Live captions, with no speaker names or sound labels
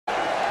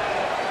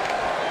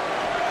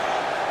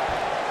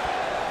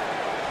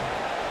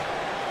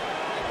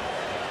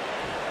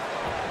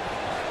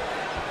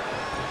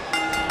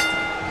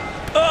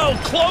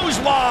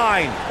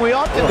clothesline. We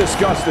often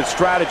discuss that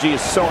strategy is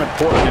so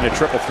important in a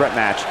triple threat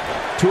match.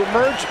 To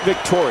emerge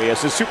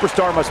victorious, a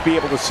superstar must be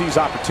able to seize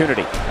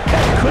opportunity.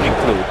 That could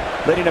include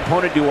letting an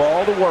opponent do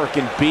all the work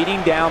and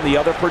beating down the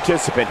other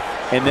participant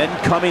and then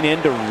coming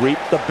in to reap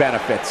the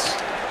benefits.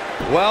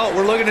 Well,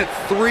 we're looking at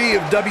 3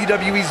 of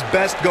WWE's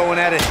best going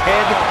at it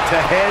head to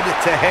head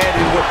to head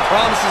in what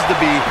promises to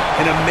be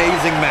an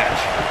amazing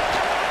match.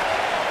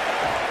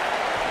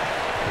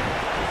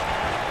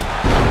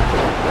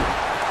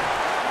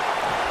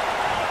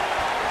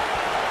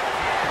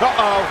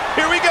 Uh-oh,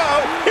 here we go,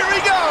 here we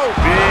go!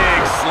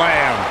 Big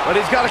slam. But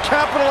he's got to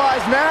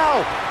capitalize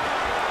now.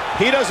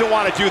 He doesn't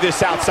want to do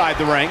this outside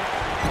the ring.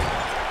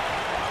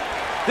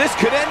 This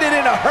could end it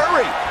in a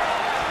hurry.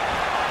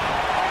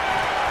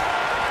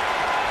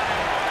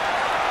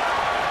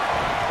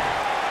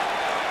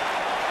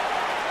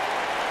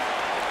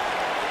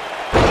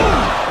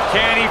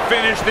 Can he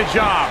finish the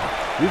job?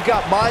 We've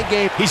got my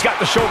game. He's got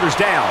the shoulders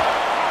down.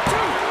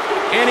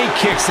 And he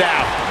kicks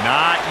out.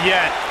 Not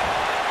yet.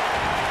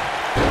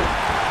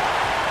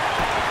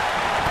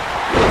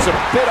 It's a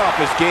bit off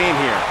his game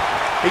here.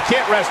 He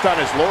can't rest on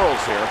his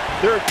laurels here.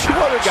 There are 2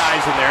 other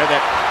guys in there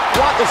that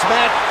want this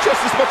match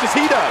just as much as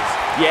he does.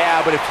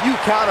 Yeah, but if you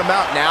count him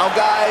out now,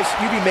 guys,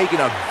 you'd be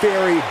making a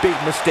very big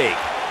mistake.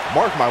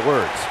 Mark my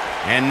words.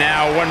 And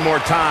now one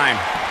more time.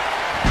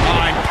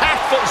 Oh,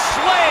 impactful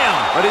slam.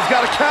 But he's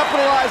got to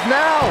capitalize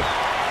now.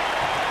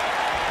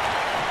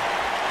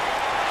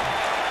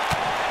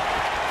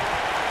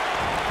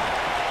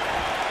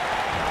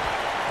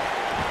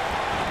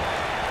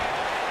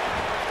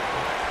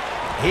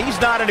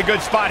 He's not in a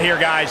good spot here,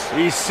 guys.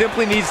 He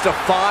simply needs to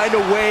find a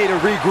way to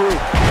regroup.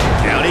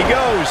 Down he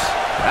goes.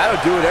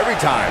 That'll do it every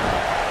time.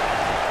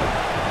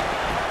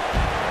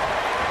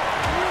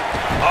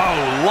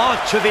 Oh,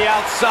 launch to the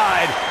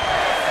outside.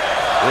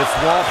 This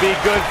won't be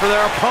good for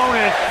their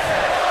opponent.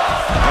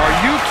 Are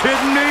you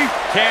kidding me?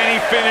 Can he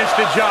finish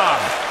the job?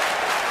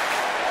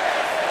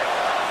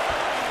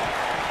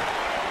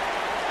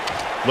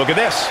 Look at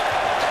this.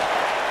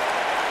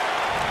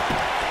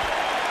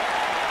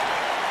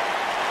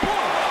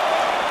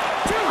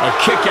 A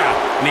kick out,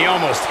 and he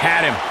almost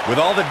had him. With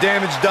all the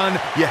damage done,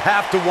 you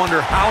have to wonder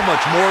how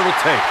much more it'll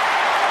take.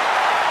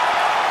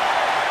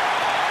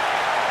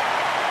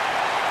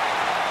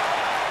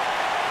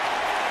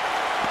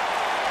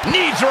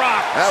 Knee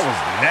drop. That was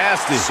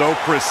nasty. So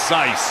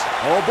precise.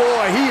 Oh,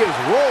 boy, he is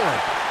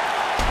rolling.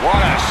 What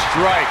a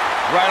strike.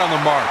 Right on the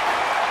mark.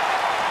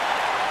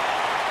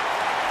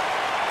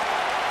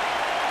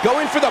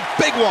 Going for the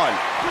big one.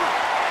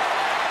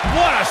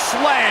 What a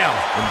slam.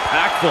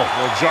 Impactful.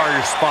 Will jar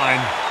your spine.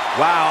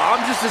 Wow,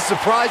 I'm just as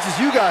surprised as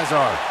you guys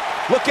are.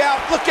 Look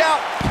out, look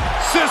out.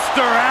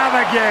 Sister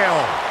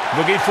Abigail.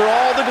 Looking for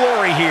all the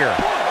glory here.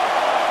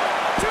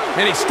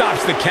 And he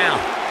stops the count.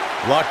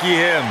 Lucky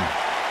him.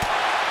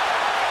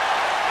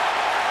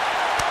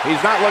 He's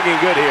not looking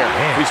good here.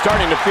 Man. He's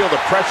starting to feel the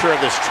pressure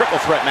of this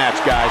triple threat match,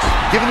 guys.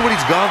 Given what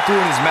he's gone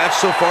through in his match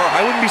so far,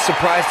 I wouldn't be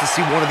surprised to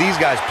see one of these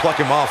guys pluck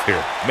him off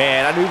here.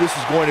 Man, I knew this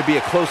was going to be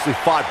a closely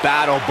fought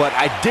battle, but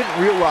I didn't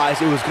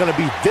realize it was going to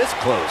be this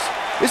close.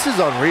 This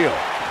is unreal.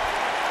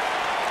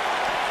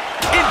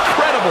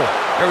 Incredible.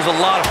 There was a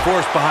lot of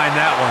force behind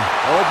that one.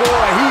 Oh,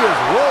 boy, he is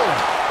rolling.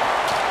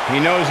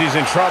 He knows he's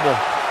in trouble.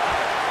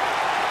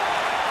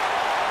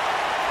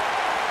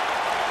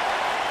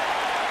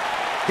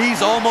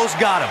 He's almost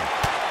got him.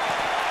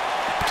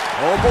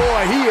 Oh, boy,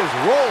 he is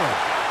rolling.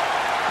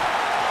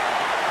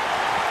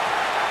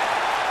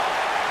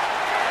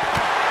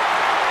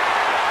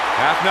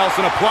 Half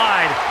Nelson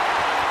applied.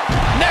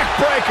 Neck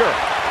breaker.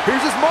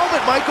 Here's his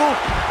moment, Michael.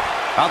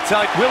 I'll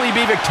tell you, will he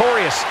be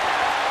victorious?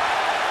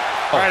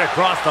 Right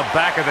across the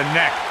back of the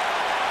neck.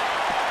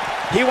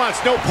 He wants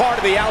no part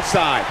of the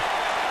outside.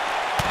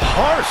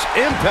 Harsh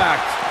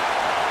impact.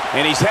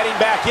 And he's heading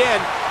back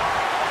in.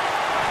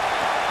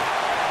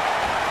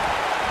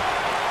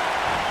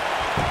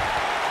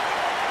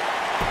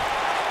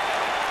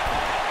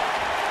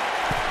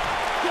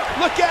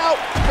 Look out!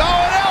 Oh,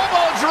 an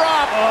elbow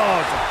drop! Oh,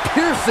 it's a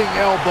piercing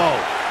elbow.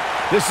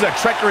 This is a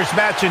treacherous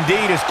match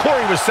indeed, as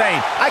Corey was saying.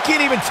 I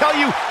can't even tell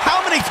you how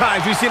many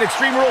times we've seen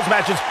Extreme Rules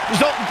matches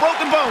result in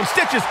broken bones,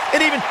 stitches,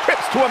 and even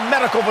trips to a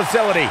medical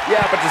facility.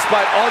 Yeah, but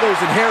despite all those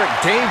inherent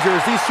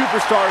dangers, these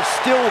superstars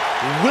still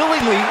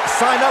willingly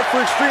sign up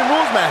for Extreme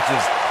Rules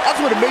matches. That's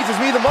what amazes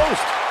me the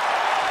most.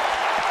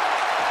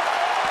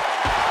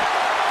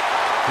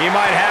 He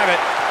might have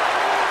it.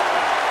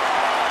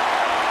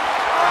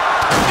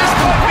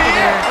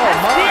 Oh,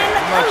 my.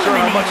 I'm not sure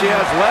how much he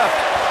has left.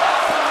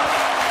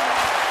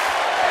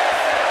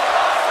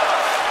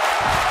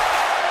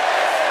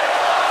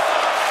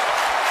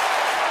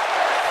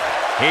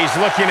 He's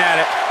looking at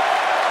it.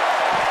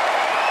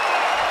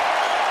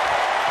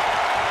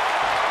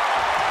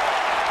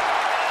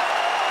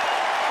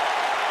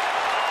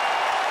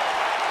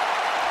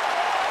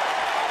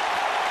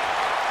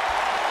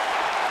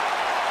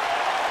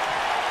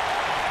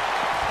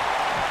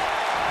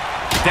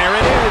 There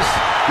it is.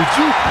 Did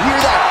you hear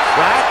that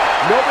crack?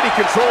 Nobody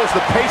controls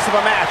the pace of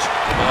a match.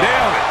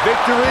 Nailed it.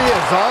 Victory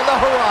is on the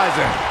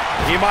horizon.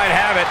 He might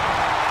have it.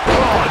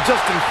 Oh,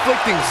 just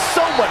inflicting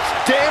so much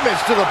damage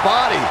to the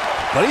body.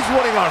 But he's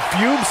running on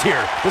fumes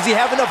here. Does he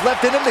have enough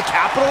left in him to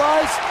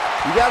capitalize?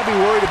 You got to be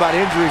worried about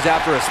injuries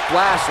after a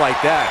splash like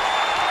that.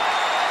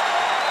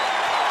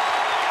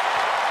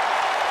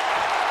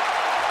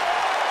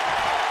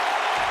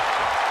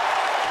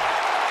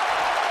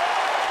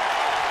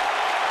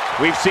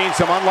 We've seen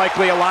some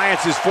unlikely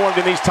alliances formed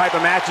in these type of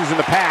matches in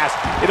the past.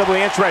 It'll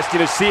be interesting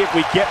to see if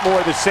we get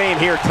more of the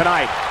same here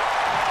tonight.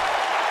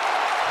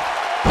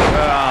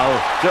 Oh,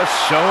 just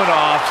showing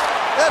off.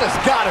 That has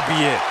got to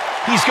be it.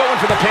 He's going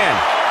for the pin.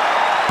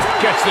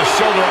 Gets the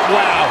shoulder up.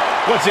 Wow,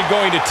 what's it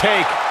going to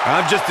take?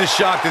 I'm just as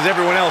shocked as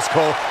everyone else,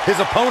 Cole,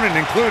 his opponent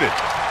included.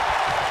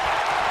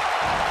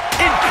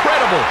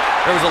 Incredible.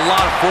 There was a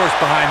lot of force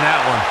behind that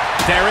one.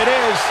 There it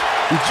is.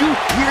 Did you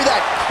hear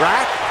that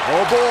crack?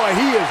 Oh boy,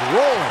 he is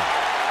rolling.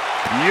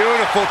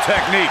 Beautiful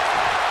technique.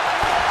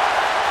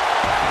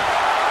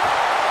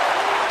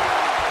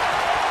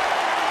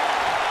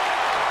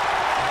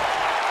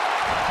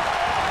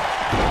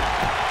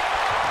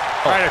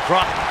 Right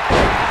across.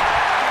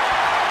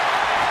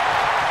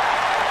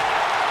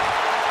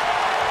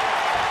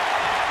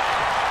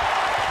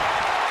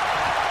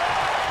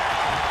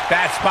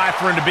 Bad spot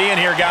for him to be in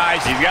here,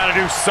 guys. He's got to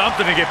do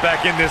something to get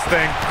back in this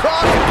thing.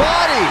 Cross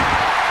body.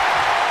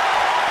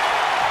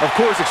 Of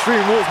course,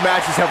 Extreme Rules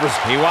matches have...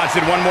 He wants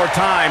it one more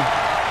time.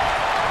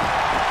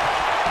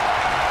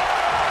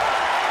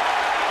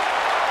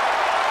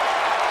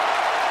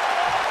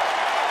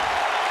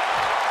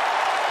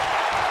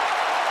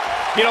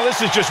 You know,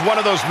 this is just one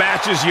of those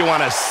matches you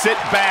want to sit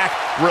back,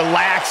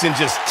 relax, and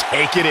just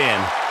take it in.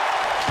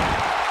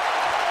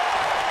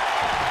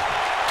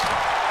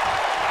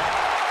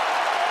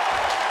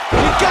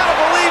 You gotta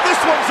believe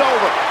this one's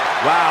over.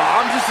 Wow,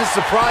 I'm just as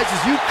surprised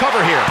as you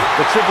cover here.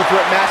 The triple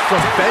threat match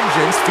from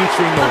Vengeance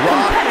featuring The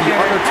Rock, The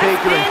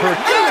Undertaker, and Kurt.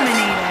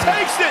 Yes!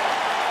 Takes it!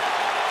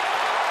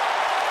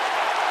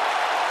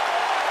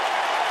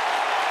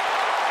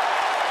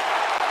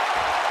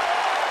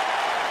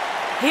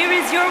 Here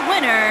is your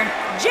winner,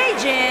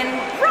 Jurrjin.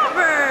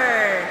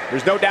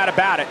 There's no doubt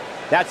about it.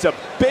 That's a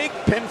big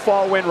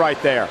pinfall win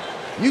right there.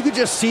 You could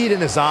just see it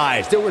in his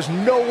eyes. There was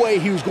no way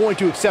he was going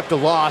to accept a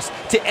loss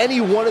to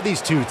any one of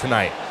these two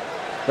tonight.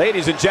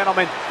 Ladies and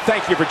gentlemen,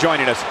 thank you for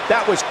joining us.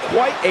 That was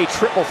quite a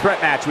triple threat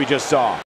match we just saw.